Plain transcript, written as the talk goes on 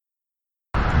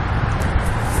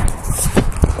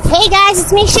Hey guys,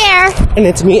 it's me, Cher. And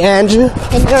it's me, Andrew.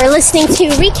 And you're listening to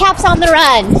Recaps on the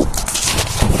Run.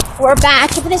 We're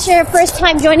back. If this is your first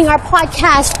time joining our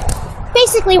podcast,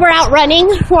 basically we're out running.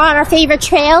 We're on our favorite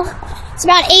trail. It's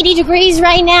about 80 degrees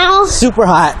right now. Super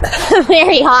hot.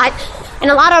 Very hot. And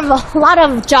a lot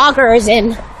of joggers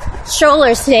and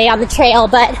strollers today on the trail.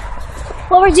 But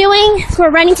what we're doing, we're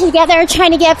running together,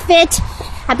 trying to get fit.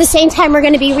 At the same time, we're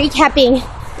going to be recapping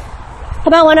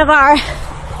about one of our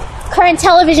current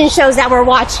television shows that we're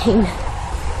watching.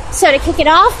 So to kick it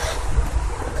off,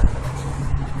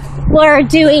 we're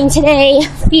doing today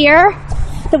Fear,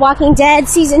 The Walking Dead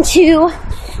Season 2,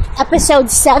 Episode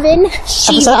 7,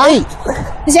 Shiva. Episode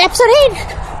 8. Is it Episode 8?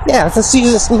 Yeah,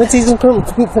 it's a mid-season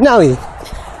finale. 8.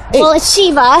 Well, it's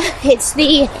Shiva. It's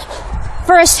the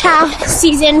first half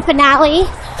season finale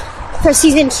for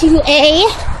Season 2A.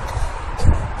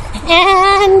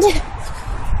 And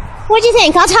what'd you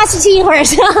think? I'll toss it to you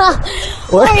first.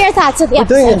 What are your thoughts of the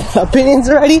episode? We're doing opinions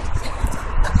already?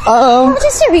 Well,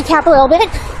 just to recap a little bit.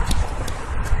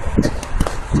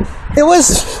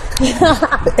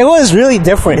 It was really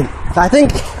different. I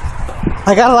think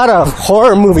I got a lot of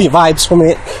horror movie vibes from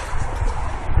it.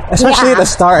 Especially at the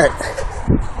start.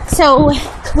 So,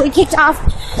 we kicked off.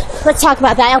 Let's talk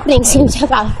about that opening scene. Talk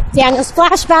about Daniel's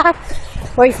flashback,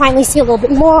 where we finally see a little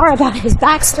bit more about his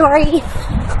backstory.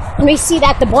 And we see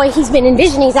that the boy he's been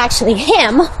envisioning is actually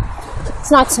him.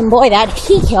 It's not some boy that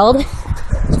he killed.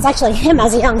 It's actually him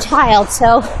as a young child.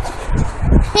 So,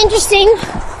 interesting.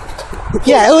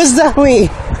 Yeah, it was definitely...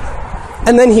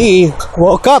 And then he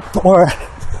woke up, or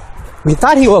we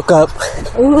thought he woke up.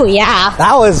 Ooh, yeah.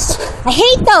 That was... I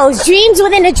hate those dreams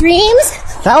within a dreams.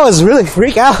 That was really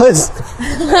freak out.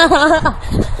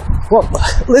 Well,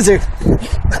 lizard.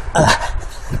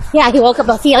 Yeah, he woke up,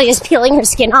 Ophelia's peeling her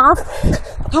skin off.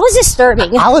 That was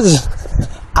disturbing. I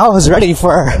was ready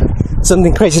for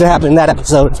something crazy to happen in that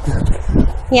episode.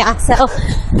 Yeah, so,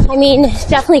 I mean,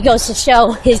 definitely goes to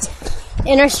show his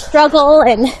inner struggle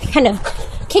and kind of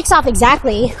kicks off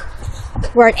exactly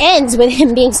where it ends, with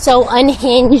him being so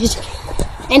unhinged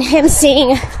and him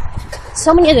seeing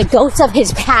so many of the ghosts of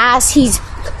his past. He's,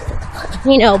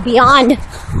 beyond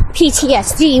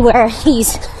PTSD, where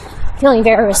he's feeling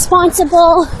very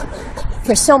responsible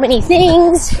for so many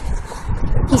things.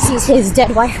 He sees his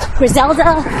dead wife,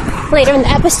 Griselda, later in the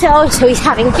episode, so he's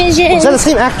having visions. Was that the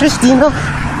same actress, do you know?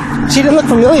 She didn't look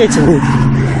familiar to me.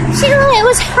 It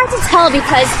was hard to tell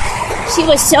because she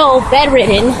was so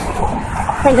bedridden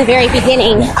from the very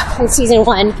beginning in season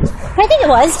 1. But I think it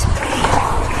was.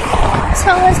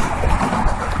 So it was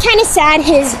kind of sad,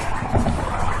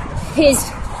 his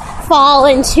fall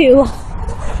into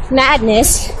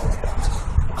madness.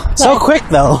 So quick,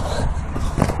 though.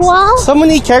 Well, so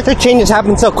many character changes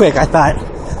happened so quick, I thought.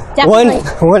 Definitely.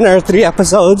 One or 3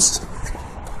 episodes.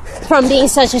 From being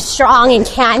such a strong and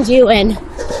can-do and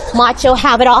macho,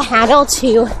 have it all handled,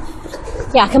 to,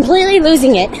 completely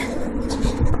losing it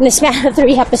in the span of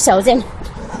 3 episodes. And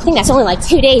I think that's only like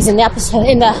 2 days in the episode,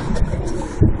 in the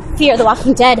Fear of the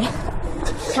Walking Dead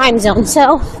time zone.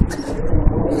 So,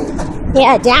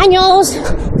 Daniel's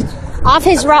off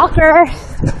his rocker.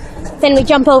 Then we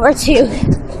jump over to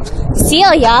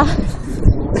Celia,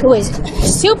 who is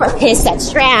super pissed at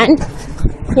Strand.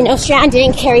 Strand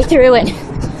didn't carry through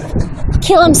and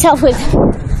kill himself with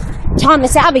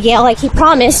Thomas Abigail like he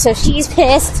promised, so she's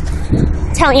pissed,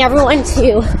 telling everyone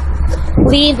to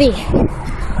leave the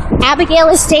Abigail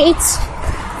estates.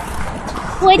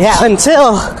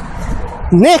 Until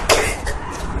Nick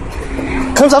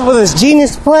comes up with his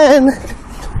genius plan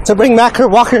to bring back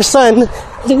Walker's son,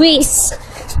 Luis.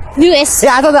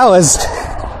 Yeah, I thought that was...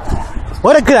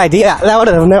 What a good idea. That would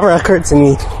have never occurred to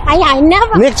me. I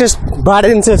never... Nick just brought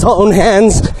it into his own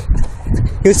hands.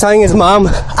 He was telling his mom,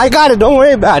 I got it, don't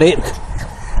worry about it.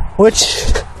 Which,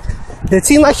 it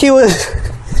seemed like he was...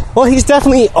 Well, he's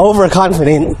definitely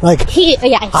overconfident. Like,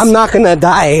 I'm not gonna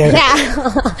die. Yeah.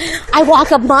 I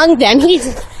walk among them.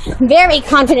 He's very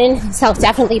confident in himself,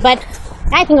 definitely. But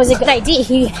I think it was a good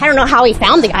idea. I don't know how he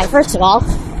found the guy, first of all.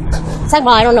 Second of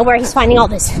all, I don't know where he's finding all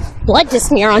this blood to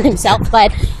smear on himself.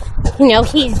 But,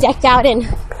 he's decked out in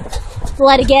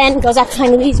blood again. Goes up to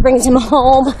find Louise, brings him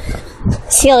home.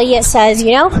 Celia says,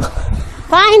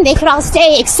 fine, they could all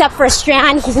stay except for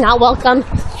Strand. He's not welcome.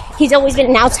 He's always been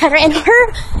an outsider. And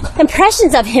her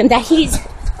impressions of him, that he's,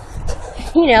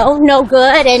 no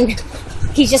good and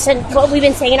he's just what we've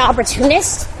been saying, an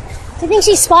opportunist. Do you think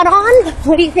she's spot on?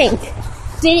 What do you think?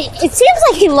 It seems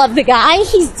like he loved the guy.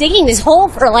 He's digging this hole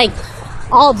for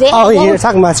all day. Oh, you're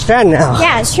talking about Strand now.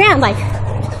 Yeah, Strand,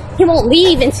 he won't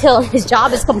leave until his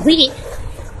job is complete.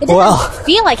 It doesn't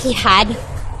feel like he had,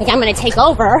 I'm going to take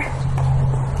over.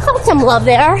 felt some love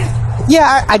there.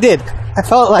 Yeah, I did. I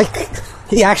felt like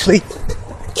he actually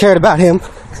cared about him.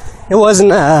 It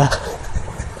wasn't a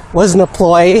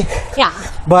ploy. Yeah.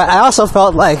 But I also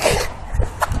felt like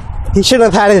he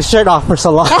shouldn't have had his shirt off for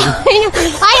so long.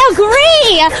 I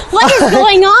agree. What is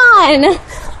going on?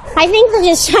 I think they're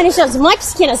just trying to show as much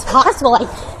skin as possible, like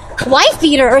wife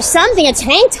beater or something, a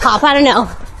tank top. I don't know.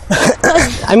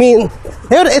 I mean,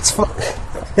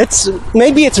 it's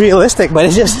maybe it's realistic, but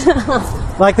it's just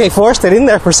like they forced it in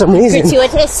there for some reason.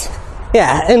 Gratuitous.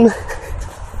 Yeah, and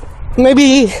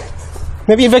maybe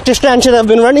Victor Strand should have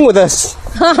been running with us.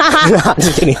 No, I'm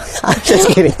just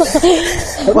kidding.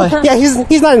 But yeah,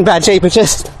 he's not in bad shape. It's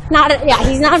just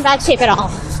he's not in bad shape at all.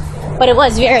 But it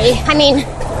was very. I mean,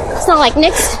 it's not like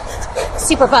Nick's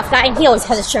super buff guy, and he always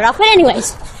has his shirt off. But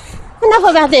anyways, enough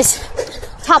about this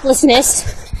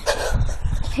toplessness.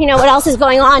 You know what else is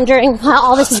going on during while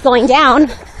all this is going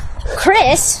down?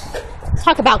 Chris,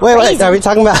 talk about crazy. Wait, are we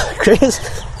talking about Chris?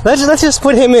 Let's just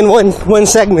put him in one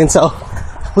segment, so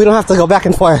we don't have to go back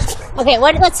and forth. Okay,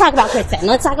 let's talk about Chris then.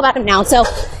 Let's talk about him now. So,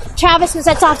 Travis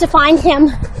sets off to find him.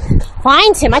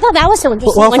 Find him? I thought that was so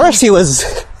interesting. Well, first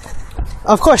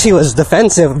of course he was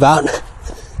defensive about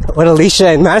what Alicia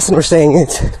and Madison were saying.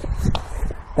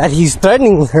 That he's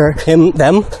threatening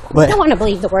them, but... I don't want to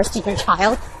believe the worst in your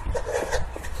child.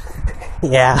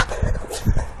 Yeah.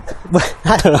 But,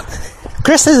 I don't know.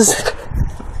 Chris's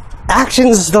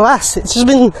actions, it's just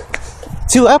been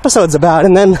 2 episodes about,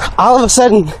 and then all of a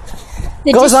sudden...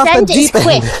 The goes off the descent is deep end.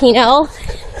 quick, you know?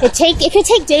 It could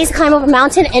take days to climb up a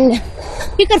mountain, and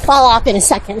you could fall off in a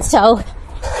second. So,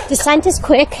 descent is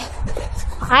quick.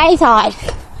 I thought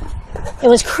it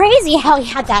was crazy how he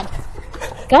had that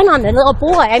gun on the little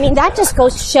boy. I mean, that just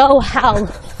goes to show how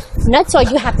nutso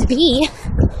you have to be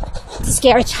to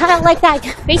scare a child like that,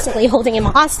 basically holding him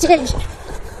hostage.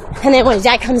 And then when his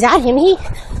dad comes at him, he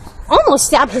almost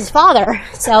stabbed his father.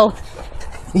 So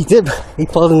he did. He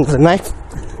pulled him with a knife.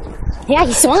 Yeah,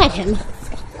 he swung at him.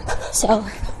 So I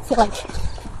feel like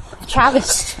if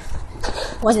Travis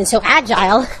wasn't so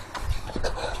agile,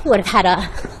 he would have had a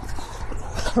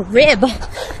rib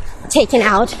taken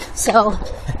out. So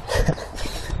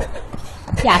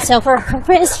yeah, so for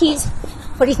Chris,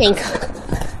 what do you think?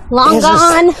 Long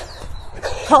gone?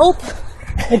 Hope?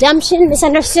 Redemption?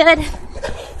 Misunderstood?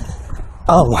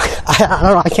 Oh my, I don't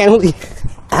know, I can't really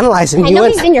analyze him. I know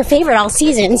he's been your favorite all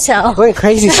season, so... Went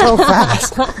crazy so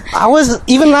fast.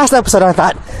 Even last episode I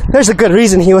thought, there's a good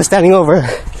reason he was standing over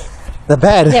the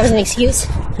bed. There was an excuse?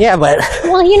 Yeah, but...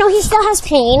 Well, you know, he still has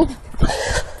pain.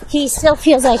 He still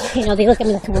feels like, you know, they look at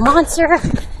him like I'm a monster.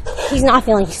 He's not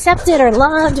feeling accepted or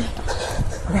loved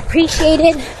or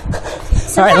appreciated.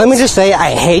 Alright, let me just say,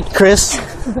 I hate Chris.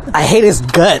 I hate his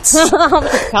guts. Oh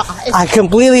my gosh. I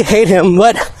completely hate him,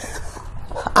 but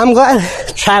I'm glad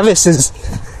Travis is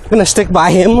gonna stick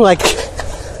by him like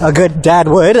a good dad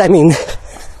would. I mean,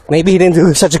 maybe he didn't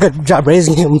do such a good job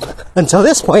raising him until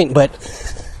this point, but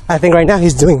I think right now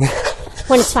he's doing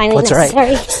when it's finally what's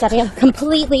necessary. Right. So I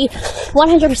completely,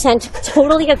 100%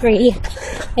 totally agree.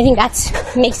 I think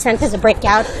that makes sense as a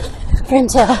breakout for him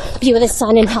to be with his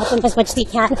son and help him as much as he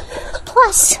can.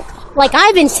 Plus, like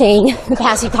I've been saying in the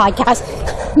past few podcasts,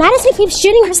 Madison keeps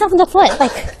shooting herself in the foot.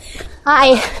 Like,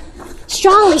 I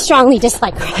strongly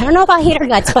dislike her. I don't know about hate her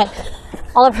guts, but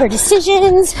all of her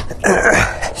decisions,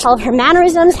 all of her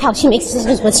mannerisms, how she makes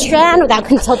decisions with Strand without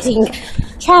consulting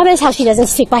Travis, how she doesn't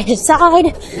stick by his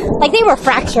side. Like, they were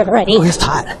fractured already. Oh, it's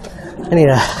hot. I need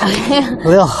a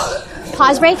little...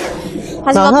 Pause break?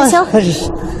 How's it go up this hill?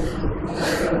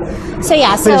 So,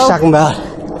 yeah, so... We're just talking about...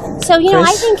 So, you know,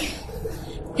 Chris. I think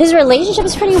his relationship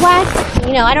is pretty whack.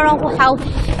 You know, I don't know how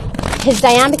his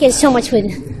dynamic is so much with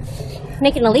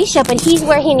Nick and Alicia, but he's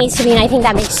where he needs to be, and I think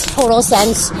that makes total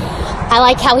sense. I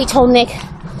like how he told Nick,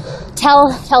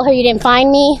 tell her you didn't find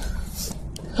me.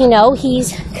 You know,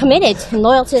 he's committed and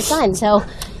loyal to his son, so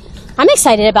I'm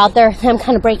excited about them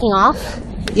kind of breaking off.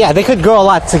 Yeah, they could grow a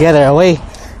lot together.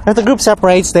 If the group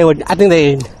separates, I think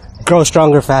they'd grow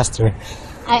stronger faster.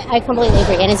 I completely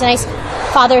agree, and it's a nice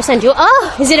father-son duo.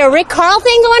 Oh, is it a Rick Carl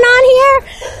thing going on here?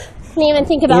 I didn't even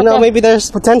think about that. Maybe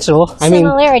there's potential.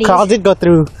 Similarities. I mean, Carl did go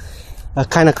through a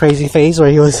kind of crazy phase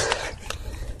where he was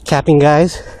capping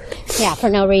guys. Yeah, for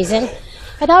no reason.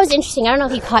 I thought it was interesting. I don't know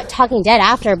if he caught Talking Dead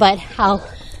after, but how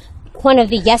one of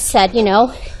the guests said, you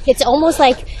know, it's almost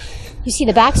like you see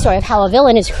the backstory of how a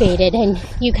villain is created, and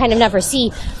you kind of never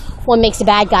see what makes a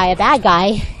bad guy,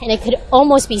 and it could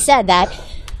almost be said that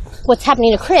what's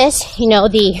happening to Chris, you know,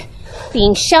 the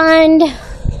being shunned,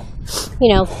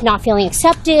 you know, not feeling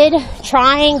accepted,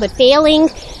 trying but failing,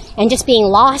 and just being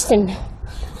lost and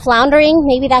floundering,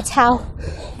 maybe that's how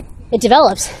it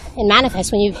develops and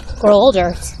manifests when you grow older.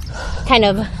 It's kind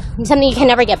of something you can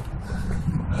never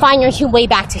find your way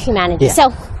back to humanity. Yeah.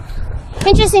 So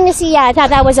interesting to see. Yeah, I thought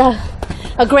that was a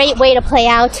great way to play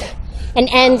out and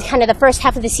end kind of the first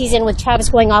half of the season with Travis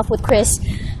going off with Chris.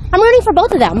 I'm rooting for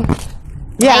both of them.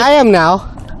 Yeah, I am now.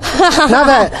 Now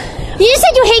that you just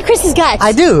said you hate Chris's guts.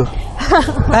 I do.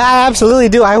 I absolutely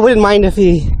do. I wouldn't mind if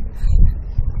he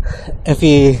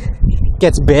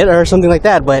gets bit or something like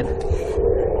that, but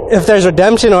if there's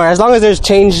redemption or as long as there's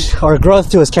change or growth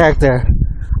to his character,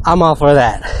 I'm all for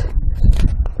that.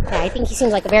 Yeah, I think he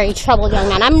seems like a very troubled young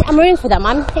man. I'm rooting for them.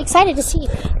 I'm excited to see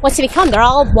what's to become. They're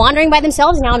all wandering by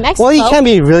themselves now in Mexico. Well, you can't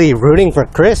be really rooting for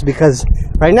Chris because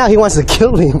right now he wants to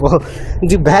kill people and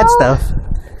do bad stuff.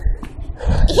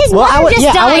 His mother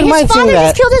just died. His father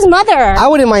just killed his mother. I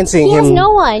wouldn't mind seeing him. He has no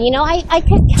one. You know, I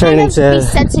could kind of be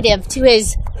sensitive to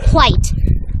his plight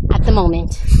at the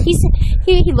moment.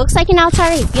 He looks like an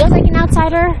outsider. He feels like an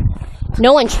outsider.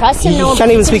 No one trusts him. He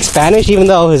can't even speak Spanish, even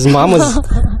though his mom was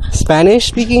Spanish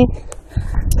speaking.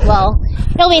 Well,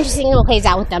 it'll be interesting how it plays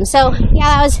out with them. So,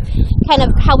 yeah, that was kind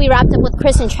of how we wrapped up with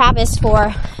Chris and Travis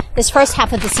for this first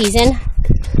half of the season.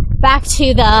 Back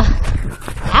to the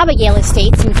Abigail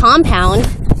Estates and compound.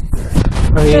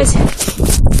 Oh, yeah.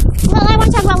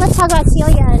 Well, let's talk about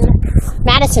Celia and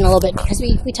Madison a little bit, because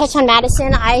we touched on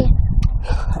Madison.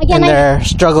 Their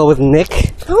struggle with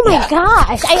Nick. Oh my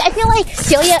gosh. I feel like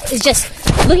Celia is just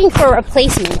looking for a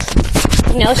replacement.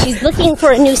 You know, she's looking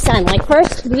for a new son. Like,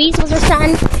 first, Luis was her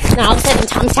son. Then all of a sudden,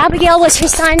 Thomas Abigail was her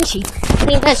son. She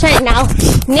named that son. And now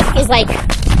Nick is like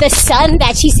the son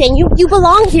that she's saying, you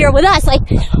belong here with us. Like,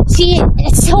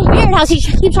 it's so weird how she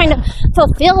keeps trying to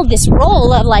fulfill this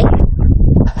role of, like,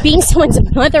 being someone's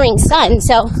mothering son.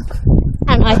 So,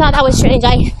 I don't know. I thought that was strange.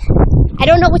 I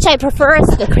don't know which I prefer,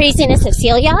 the craziness of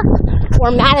Celia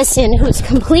or Madison, who's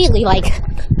completely, like,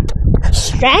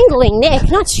 strangling Nick.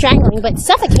 Not strangling, but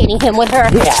suffocating him with her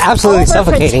absolutely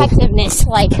suffocating protectiveness.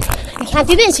 Like, you can't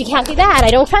do this, you can't do that,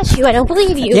 I don't trust you, I don't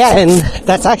believe you. Yeah, and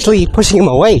that's actually pushing him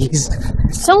away.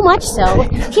 So much so.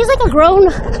 He's like a grown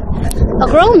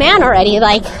man already.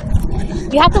 Like,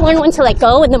 you have to learn when to let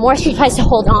go, and the more she tries to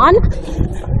hold on,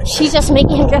 she's just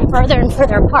making him drift further and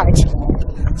further apart.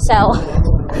 So,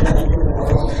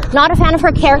 not a fan of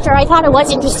her character. I thought it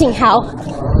was interesting how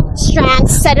Strand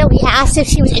suddenly asked if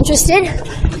she was interested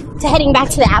to heading back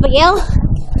to the Abigail.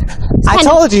 I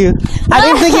told you. I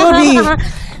didn't think it would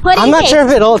be... I'm not sure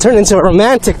if it'll turn into a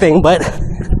romantic thing, but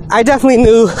I definitely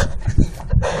knew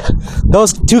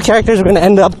those two characters were going to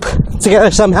end up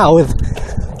together somehow with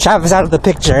Travis out of the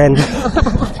picture, and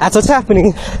that's what's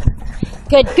happening.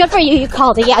 Good for you. You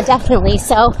called it. Yeah, definitely.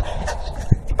 So, I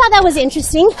thought that was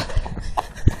interesting.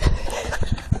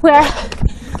 We're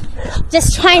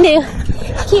just trying to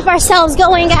keep ourselves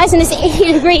going, guys, in this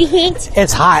 80-degree heat.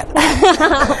 It's hot.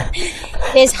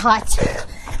 It is hot.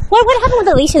 What happened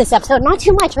with Alicia this episode? Not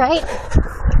too much, right?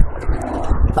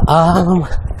 Oh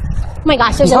my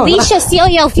gosh, there's Alicia,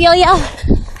 Celia, Ophelia.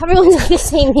 Everyone's like the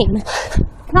same name.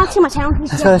 Not too much. I don't think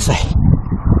that's what I say.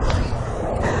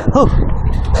 Oh.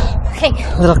 Okay.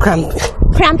 A little cramping.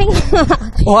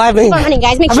 Well, I've been running,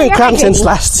 guys. I've been cramped since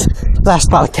last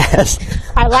podcast.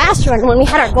 Our last run, when we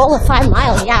had our goal of 5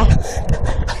 miles, yeah.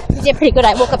 We did pretty good.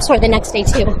 I woke up sore the next day,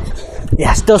 too.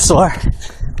 Yeah, still sore.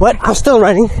 But I'm still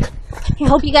running. I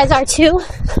hope you guys are, too.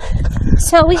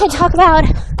 So we could talk about,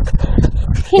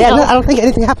 no, I don't think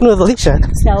anything happened with Alicia.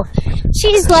 So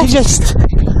she's left.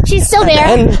 She's still there.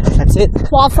 And that's it.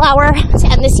 Wallflower to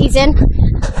end the season.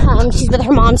 She's with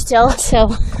her mom still, so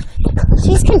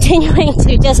she's continuing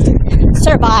to just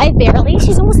survive barely.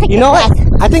 She's almost like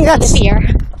I think that's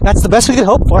the best we could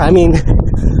hope for. I mean,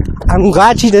 I'm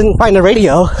glad she didn't find a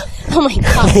radio. Oh my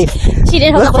god, she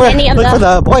didn't hook up with any of the. Look for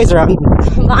the boys around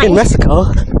in Mexico.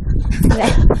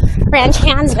 Ranch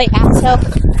hands, but yeah. So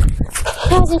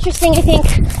that was interesting. I think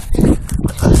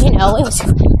it was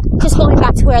just going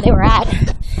back to where they were at.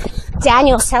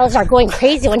 Daniel Salazar going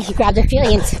crazy when he grabbed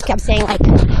Ophelia and kept saying, like,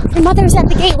 your mother's at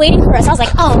the gate waiting for us. I was like,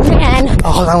 oh, man.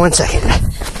 Oh, hold on 1 second.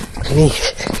 Be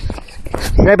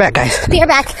right back, guys. Be right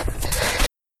back.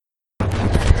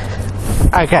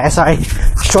 Alright, guys, sorry.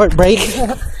 Short break.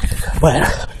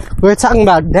 But we were talking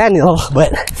about Daniel,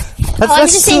 but I'm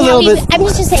just saying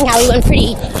how he went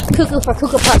pretty cuckoo for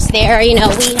Cuckoo Puffs there. He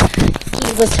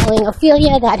was telling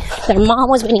Ophelia that their mom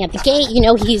was waiting at the gate.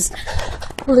 He's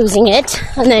losing it,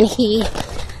 and then he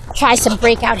tries to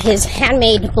break out his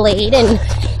handmade blade and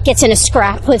gets in a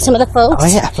scrap with some of the folks. Oh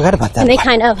yeah, I forgot about that. And they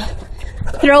kind of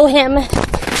throw him, I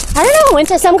don't know,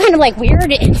 into some kind of like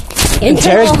weird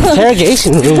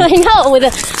interrogation room. I know, with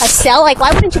a cell. Like,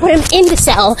 why wouldn't you put him in the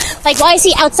cell? Like, why is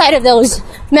he outside of those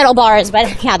metal bars,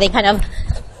 but yeah, they kind of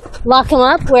lock him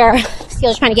up where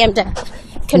Celia's trying to get him to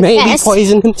confess. Maybe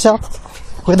poison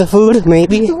himself with the food,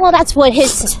 maybe. Well, that's what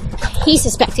he's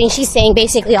suspecting. She's saying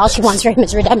basically all she wants for him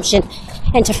is redemption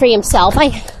and to free himself.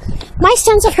 My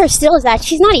sense of her still is that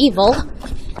she's not evil.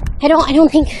 I don't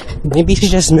think... Maybe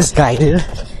she's just misguided.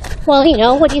 Well, you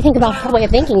know, what do you think about her way of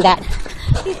thinking that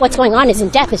what's going on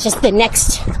isn't death, it's just the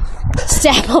next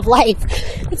step of life.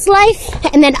 It's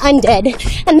life, and then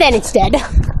undead, and then it's dead.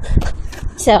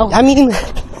 So... I mean,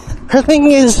 her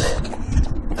thing is,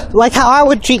 like how I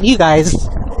would treat you guys,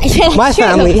 my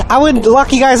family. I would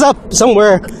lock you guys up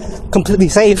somewhere completely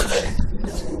safe.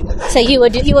 So you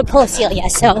would pull a Celia,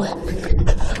 so...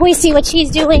 We see what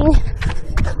she's doing.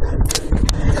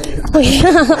 We see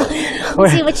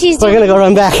what she's doing. We're gonna go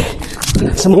run back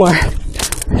some more.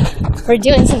 We're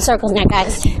doing some circles now,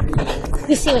 guys.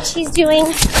 We see what she's doing.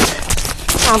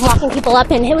 Locking people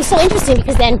up, and it was so interesting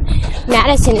because then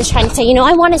Madison is trying to say, you know,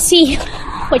 I want to see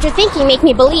what you're thinking, make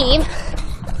me believe.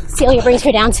 Celia brings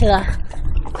her down to the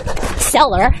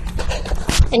cellar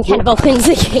and kind of opens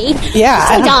the gate.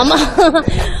 Yeah. So dumb.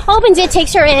 Opens it,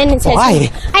 takes her in, and says, why?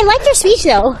 I liked her speech,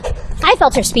 though. I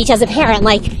felt her speech as a parent,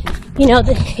 like, you know,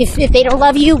 if they don't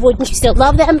love you, wouldn't you still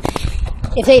love them?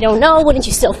 If they don't know, wouldn't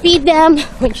you still feed them?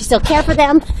 Wouldn't you still care for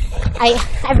them?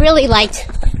 I really liked,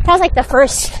 that was like the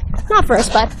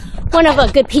but one of the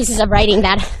good pieces of writing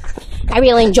that I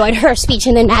really enjoyed her speech,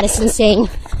 and then Madison saying,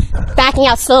 backing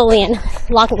out slowly and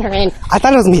locking her in. I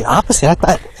thought it was going to be opposite. I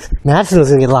thought Madison was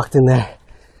going to get locked in there.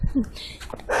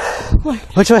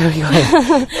 Which way are you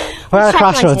going? We're at a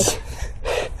crossroads.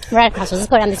 We're at a crossroads. Let's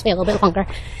go down this way a little bit longer.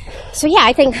 So yeah,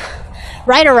 I think,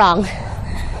 right or wrong?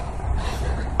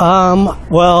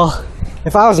 Well,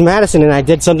 if I was Madison and I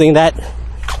did something that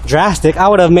drastic, I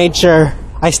would have made sure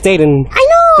I stayed and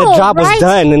the job was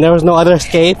done and there was no other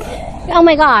escape. Oh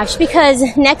my gosh, because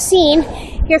next scene,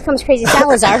 here comes Crazy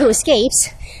Salazar, who escapes,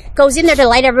 goes in there to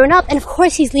light everyone up, and of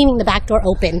course he's leaving the back door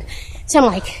open. So I'm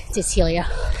like, is Celia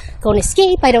going to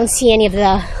escape? I don't see any of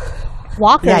the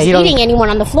walkers eating anyone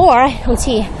on the floor. I don't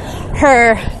see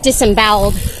her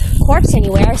disemboweled corpse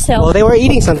anywhere. So well, they were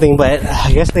eating something, but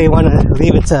I guess they want to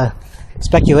leave it to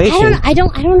speculation. I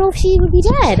don't know if she would be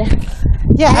dead.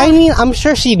 Yeah, I mean, I'm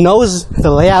sure she knows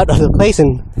the layout of the place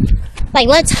and... Like,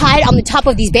 let's hide on the top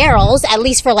of these barrels, at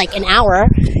least for like an hour.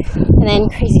 And then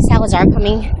Crazy Salazar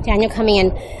Daniel coming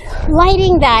and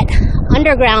lighting that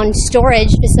underground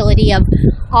storage facility of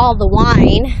all the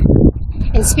wine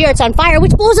and spirits on fire,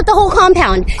 which blows up the whole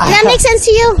compound. Does that make sense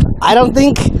to you? I don't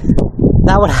think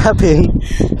that would happen.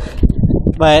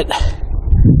 But,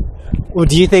 well,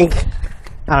 do you think,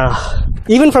 I don't know,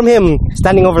 even from him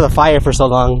standing over the fire for so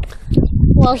long...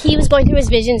 Well, he was going through his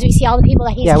visions. We see all the people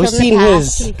that he's killed in the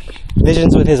past. Yeah, we've seen his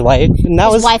visions with his wife. And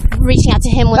that his wife reaching out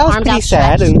to him with arms outstretched.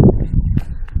 That was pretty sad.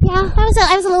 Yeah,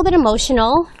 that was a little bit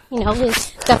emotional. You know,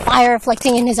 with the fire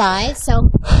reflecting in his eyes. So,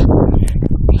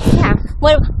 yeah.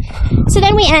 So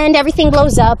then we end. Everything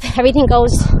blows up. Everything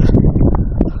goes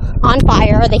on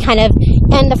fire. They kind of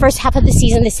end the first half of the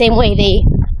season the same way they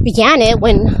began it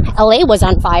when LA was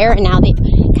on fire. And now they've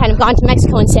kind of gone to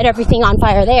Mexico and set everything on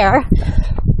fire there.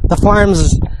 The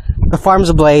farm's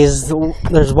ablaze.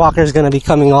 There's walkers going to be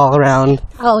coming all around.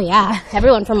 Oh yeah,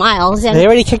 everyone for miles. And they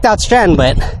already kicked out Strand,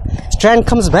 but Strand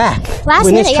comes back last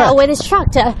minute, with his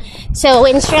truck. So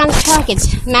in Strand's truck,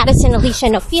 it's Madison, Alicia,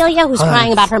 and Ophelia, who's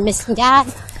crying about her missing dad.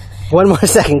 One more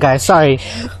second, guys. Sorry.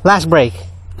 Last break.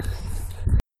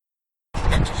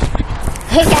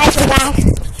 Hey guys, we're back.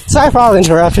 Sorry for all the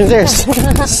interruptions. There's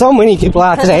so many people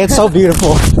out today. It's so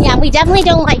beautiful. Yeah, we definitely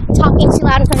don't like talking too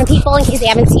loud in front of people in case they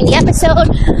haven't seen the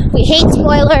episode. We hate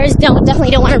spoilers.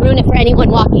 Definitely don't want to ruin it for anyone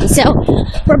walking. So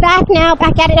we're back now,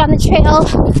 back at it on the trail.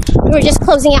 We were just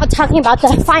closing out talking about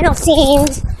the final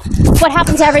scenes, what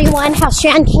happened to everyone, how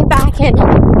Strand came back and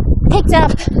picked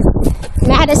up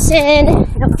Madison,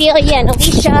 and Ophelia, and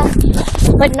Alicia,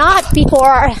 but not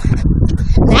before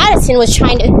Madison was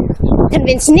trying to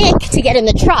convince Nick to get in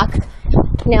the truck.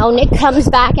 Now Nick comes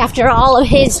back after all of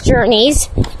his journeys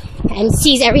and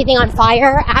sees everything on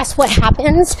fire, asks what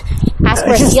happens, asks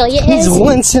where Celia is. There's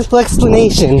one simple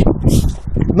explanation.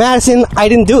 Madison, I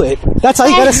didn't do it. That's all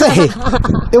you gotta say.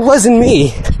 It wasn't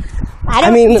me.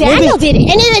 Daniel did it,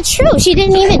 and it's true. She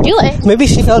didn't even do it. Maybe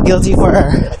she felt guilty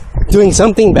for doing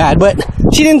something bad, but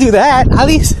she didn't do that. At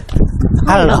least,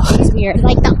 I don't know. It's weird.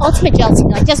 Like, the ultimate jealousy.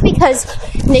 Like, just because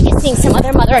Nick is seeing some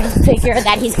other mother figure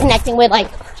that he's connecting with, like,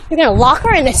 you're gonna lock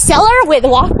her in the cellar with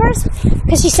walkers?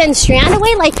 Because she sends Strand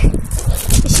away? Like,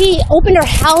 she opened her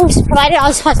house, provided all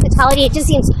this hospitality. It just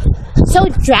seems so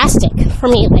drastic for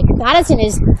me. Like, Madison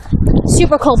is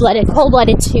super cold-blooded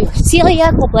to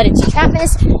Celia, cold-blooded to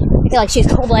Travis. I feel like she's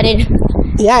cold-blooded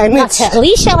Yeah, and not to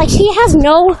Alicia. Like, she has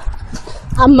no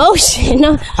emotion.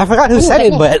 I forgot who said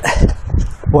it, but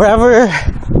wherever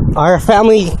our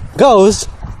family goes,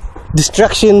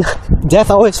 destruction, death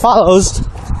always follows.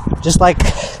 Just like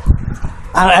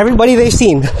everybody they've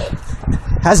seen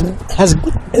is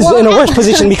in a worse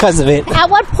position because of it. At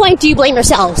what point do you blame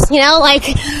yourselves? You know, like,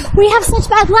 we have such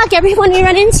bad luck, everyone we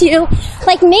run into.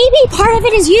 Like, maybe part of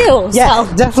it is you. Yeah,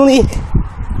 so. definitely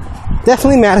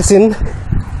Madison.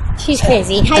 She's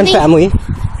crazy. And family.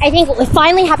 I think what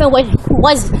finally happened, what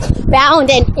was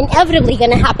bound and inevitably going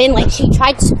to happen, like, she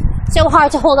tried so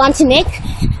hard to hold on to Nick,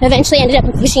 eventually ended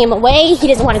up pushing him away. He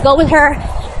doesn't want to go with her.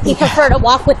 He preferred to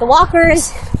walk with the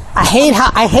walkers.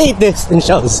 I hate this in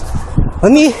shows.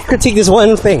 Let me critique this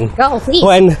one thing. Go, please.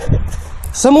 When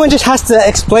someone just has to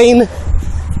explain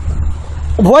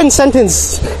one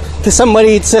sentence to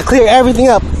somebody to clear everything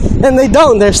up, and they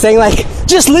don't. They're saying like,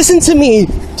 just listen to me,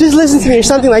 or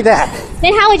something like that.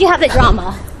 Then how would you have the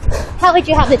drama? How would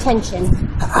you have the tension?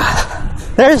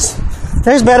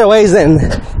 There's better ways than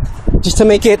just to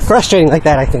make it frustrating like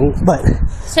that, I think. But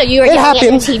so you were yelling at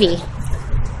your TV.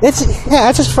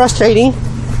 It's just frustrating.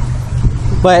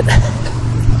 But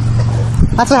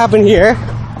that's what happened here,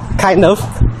 kind of.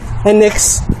 And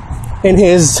Nick's in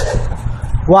his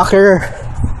walker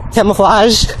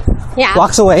camouflage,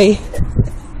 walks away.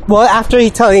 Well, after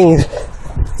he telling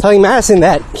Madison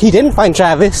that he didn't find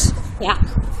Travis. Yeah.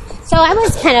 So I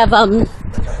was kind of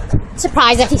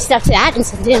surprised that he stuck to that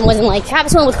and wasn't like,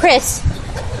 Travis went with Chris.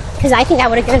 Because I think that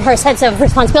would have given her a sense of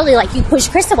responsibility, like, you pushed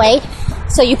Chris away,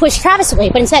 so you pushed Travis away.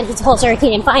 But instead, he told her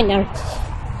he didn't find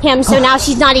him, so now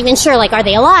she's not even sure, like, are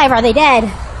they alive, are they dead?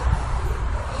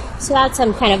 So that's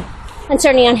some kind of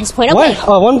uncertainty on his point. Okay.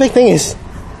 One big thing is,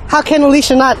 how can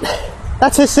Alicia not,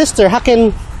 that's his sister, how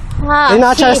can they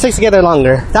not try to stick together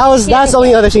longer? That's the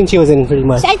only other scene she was in, pretty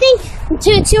much. I think,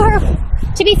 to her,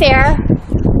 to be fair,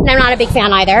 and I'm not a big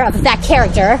fan either of that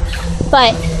character,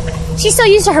 but she's so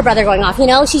used to her brother going off, you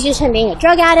know? She's used to him being a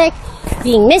drug addict,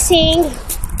 being missing,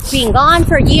 being gone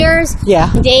for years,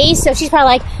 days, so she's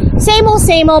probably like, same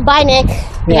old, bye Nick,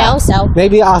 you know, so.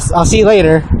 Maybe I'll see you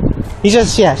later. She's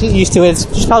used to it.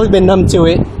 She's probably been numb to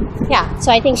it. Yeah,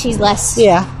 so I think she's less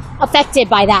affected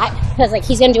by that, because, like,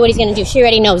 he's going to do what he's going to do. She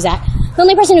already knows that. The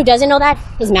only person who doesn't know that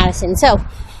is Madison. So,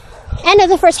 end of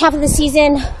the first half of the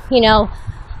season, you know,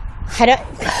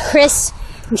 Chris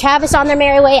and Travis on their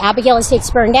merry way. Abigail estate's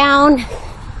burned down.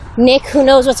 Nick, who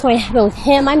knows what's going to happen with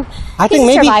him. I think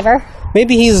maybe Survivor.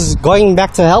 Maybe he's going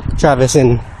back to help Travis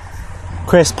and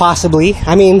Chris, possibly.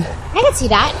 I mean, I could see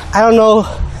that. I don't know.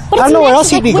 I don't know where else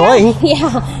he'd be going.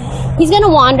 Yeah, he's gonna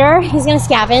wander. He's gonna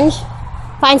scavenge,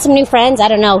 find some new friends. I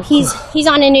don't know. He's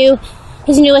on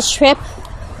his newest trip.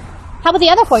 How about the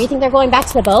other 4? You think they're going back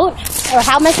to the boat, or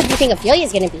how messed up do you think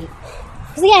Ophelia's gonna be?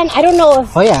 Because again, I don't know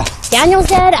if Daniel's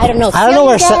dead. I don't know if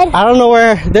Celia's dead. I don't know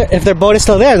if their boat is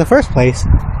still there in the first place.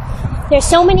 There's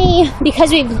so many,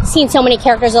 because we've seen so many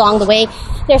characters along the way.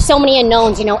 There's so many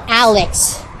unknowns. You know,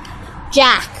 Alex,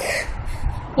 Jack.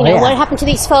 You know, what happened to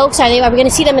these folks? Are we going to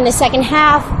see them in the second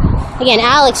half? Again,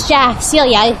 Alex, Jack,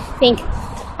 Celia, I think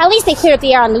at least they cleared up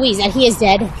the air on Louise that he is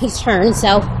dead. He's turned,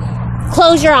 so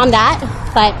closure on that.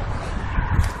 But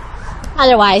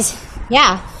otherwise,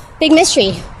 big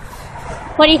mystery.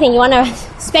 What do you think? You want to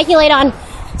speculate on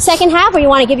second half, or you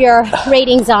want to give your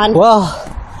ratings on? Well,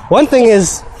 one thing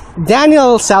is,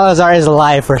 Daniel Salazar is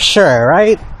alive for sure,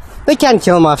 right? They can't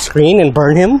kill him off screen and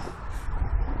burn him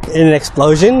in an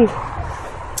explosion.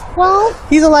 Well,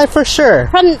 he's alive for sure.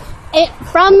 From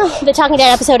the Talking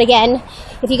Dead episode again,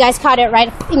 if you guys caught it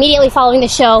right immediately following the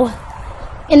show,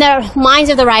 in the minds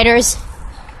of the writers,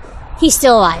 he's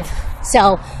still alive.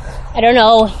 So I don't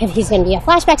know if he's going to be a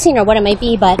flashback scene or what it might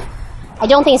be, but I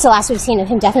don't think it's the last we've seen of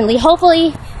him. Definitely, hopefully,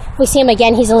 if we see him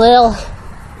again, he's a little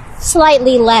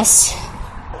slightly less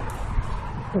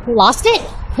lost it.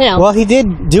 You know. Well, he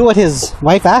did do what his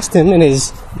wife asked him in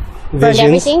his visions. Burned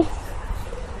everything.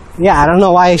 Yeah, I don't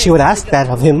know why she would ask that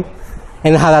of him,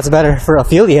 and how that's better for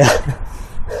Ophelia.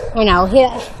 I know.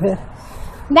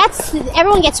 That's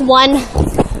everyone gets one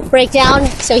breakdown,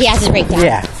 so he has his breakdown.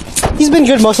 Yeah, he's been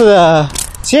good most of the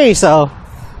series, so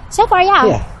far,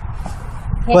 yeah.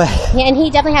 And he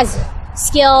definitely has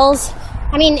skills.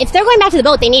 I mean, if they're going back to the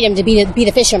boat, they need him to be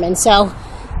the fisherman. So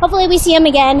hopefully we see him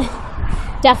again.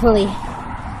 Definitely.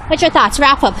 What's your thoughts?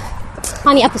 Wrap up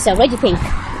on the episode. What do you think?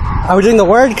 Are we doing the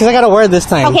word? Because I got a word this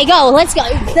time. Okay, go. Let's go.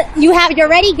 You're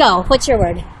ready? Go. What's your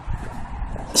word?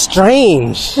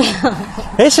 Strange.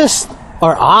 It's just,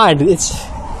 or odd. It's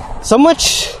so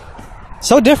much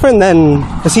so different than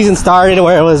the season started,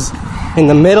 where it was in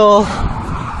the middle,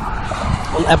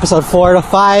 episode 4 to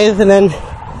 5, and then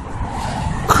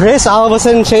Chris all of a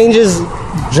sudden changes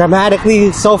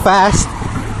dramatically so fast.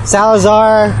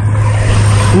 Salazar,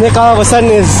 Nick all of a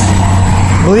sudden is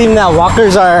believing that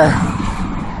walkers are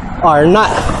not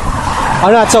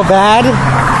so bad.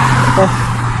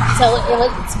 So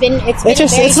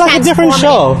It's like a different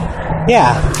show.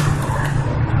 Yeah.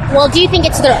 Well, do you think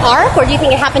it's their arc, or do you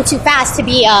think it happened too fast to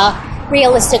be a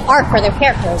realistic arc for their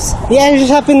characters? Yeah, it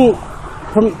just happened.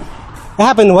 It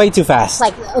happened way too fast.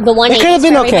 Like the one. It could have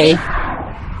been okay.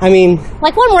 I mean,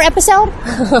 like one more episode.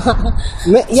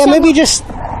 Maybe just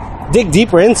dig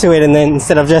deeper into it, and then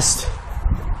instead of just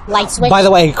light switch. By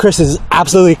the way, Chris is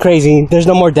absolutely crazy. There's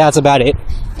no more doubts about it.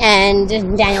 And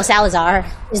Daniel Salazar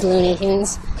is Looney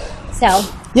Tunes. So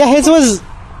yeah, his was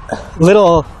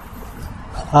little.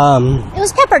 It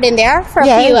was peppered in there for a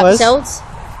few episodes.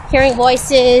 Hearing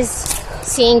voices,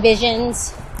 seeing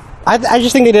visions. I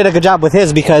just think they did a good job with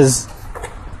his, because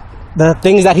the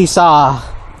things that he saw,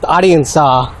 the audience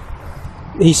saw.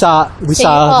 We saw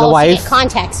the wife.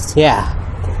 Context. Yeah.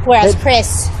 Whereas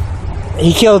Chris,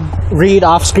 he killed Reed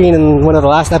off screen in one of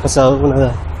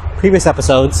the previous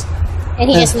episodes. And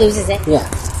he just loses it. Yeah.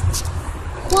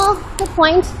 Well, good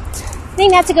point. I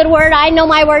think that's a good word. I know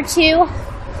my word too.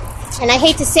 And I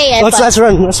hate to say it, let's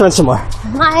run some more.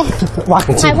 My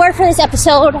word for this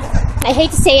episode, I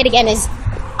hate to say it again, is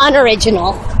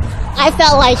unoriginal. I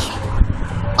felt like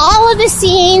all of the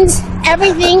scenes,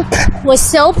 everything was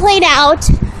so played out.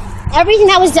 Everything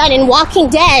that was done in Walking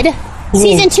Dead,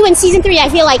 season 2 and season 3, I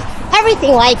feel like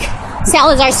everything, like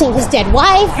Salazar seeing his dead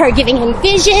wife, her giving him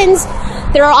visions.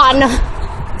 They're on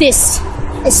this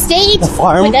estate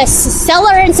with a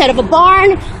cellar instead of a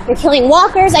barn. They're killing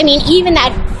walkers. I mean, even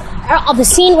the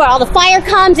scene where all the fire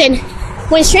comes, and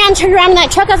when Strand turned around in that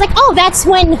truck, I was like, oh, that's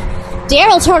when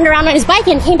Daryl turned around on his bike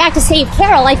and came back to save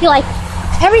Carol. I feel like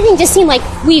everything just seemed like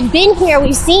we've been here,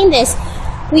 we've seen this,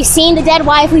 we've seen the dead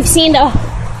wife, we've seen the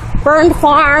burned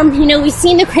farm, we've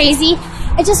seen the crazy.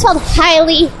 It just felt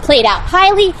highly played out,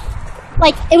 highly,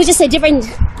 like it was just a different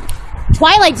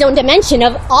Twilight Zone dimension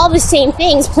of all the same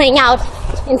things playing out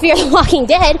in Fear the Walking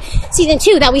Dead season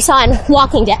 2 that we saw in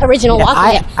Walking Dead, original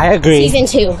Walking Dead. I agree. Season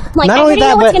 2. Like, not I only already that,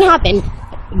 know what's but going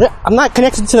to happen. I'm not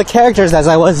connected to the characters as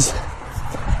I was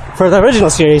for the original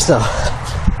series, so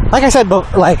like I said,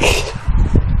 but like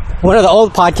one of the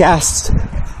old podcasts,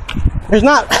 there's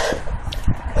not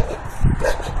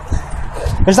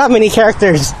many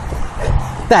characters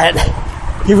that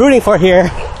you're rooting for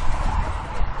here,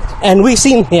 and we've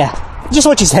seen just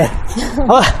what you said.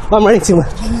 I'm running too much.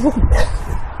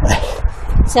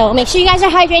 So make sure you guys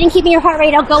are hydrating, keeping your heart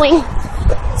rate going.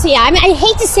 So yeah, I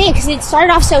hate to say it because it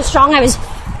started off so strong. I was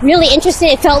really interested.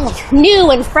 It felt like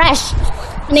new and fresh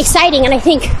and exciting, and I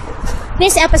think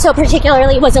this episode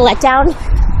particularly was a letdown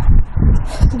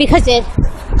because it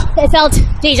felt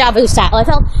deja vu style. It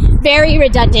felt very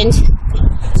redundant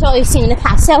to what we've seen in the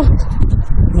past. So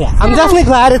yeah, I'm definitely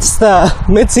glad it's the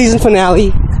mid-season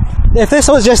finale. If this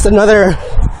was just another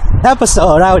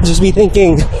episode, I would just be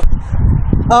thinking,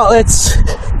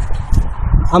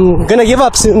 I'm gonna give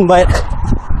up soon, but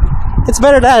it's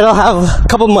better that I'll have a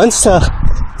couple months to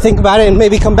think about it and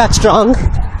maybe come back strong.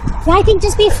 Yeah, I think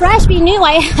just be fresh, be new.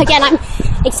 I'm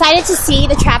excited to see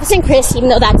the Travis and Chris, even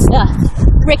though that's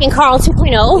Rick and Carl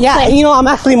 2.0. Yeah, I'm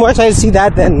actually more excited to see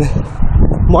that than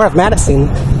more of Madison.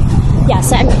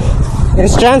 Yes, and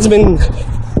Strand's been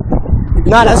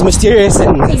not as mysterious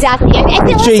and exactly. I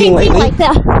feel the same thing. Like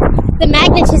the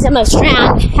magnetism of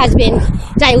Strand has been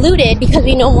diluted because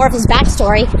we know more of his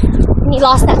backstory. And he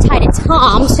lost that tie to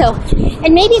Tom. So,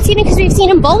 and maybe it's even because we've seen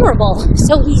him vulnerable.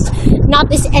 So he's not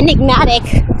this enigmatic,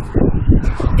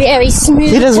 very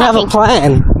smooth. He doesn't have a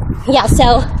plan. Yeah.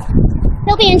 So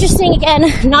it'll be interesting.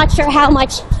 Again, not sure how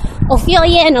much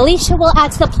Ophelia and Alicia will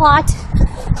add to the plot,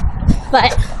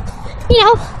 but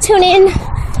tune in.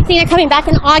 I think they're coming back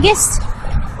in August.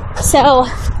 So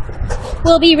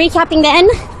we'll be recapping then.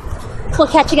 We'll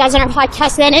catch you guys on our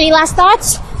podcast then. Any last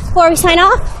thoughts before we sign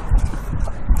off?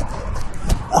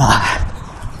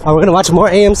 Are we going to watch more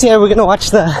AMC? Are we going to watch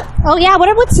the... Oh yeah,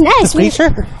 what's next? Preacher?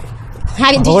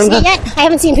 Did you see it yet? I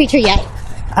haven't seen Preacher yet.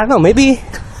 I don't know, maybe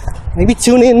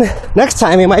tune in next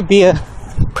time. It might be a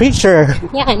Preacher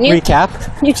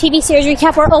recap. New TV series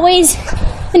recap. We're always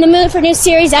in the mood for new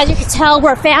series. As you can tell,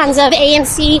 we're fans of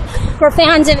AMC. We're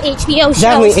fans of HBO shows.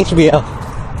 Definitely HBO.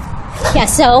 Yeah,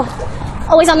 so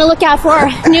always on the lookout for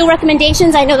new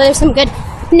recommendations. I know there's some good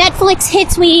Netflix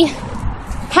hits we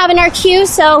have in our queue,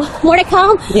 so more to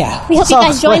come. Yeah. We hope you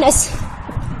guys join us.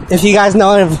 If you guys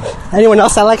know of anyone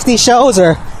else that likes these shows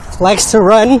or likes to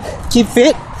run, keep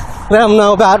fit, let them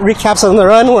know about Recaps on the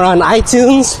Run. We're on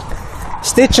iTunes,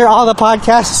 Stitcher, all the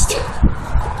podcast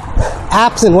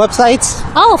apps and websites.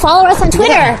 Oh, follow us on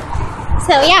Twitter. Yeah.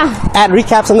 So, yeah. At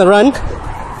Recaps on the Run.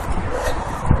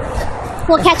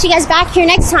 We'll catch you guys back here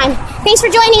next time. Thanks for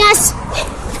joining us.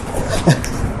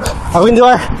 Are we going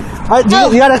to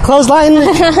do you got a clothesline?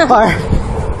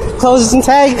 Or close and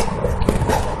tag?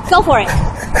 Go for it.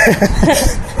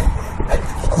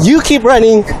 You keep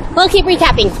running. We'll keep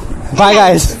recapping. Bye,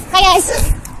 guys. Bye, guys.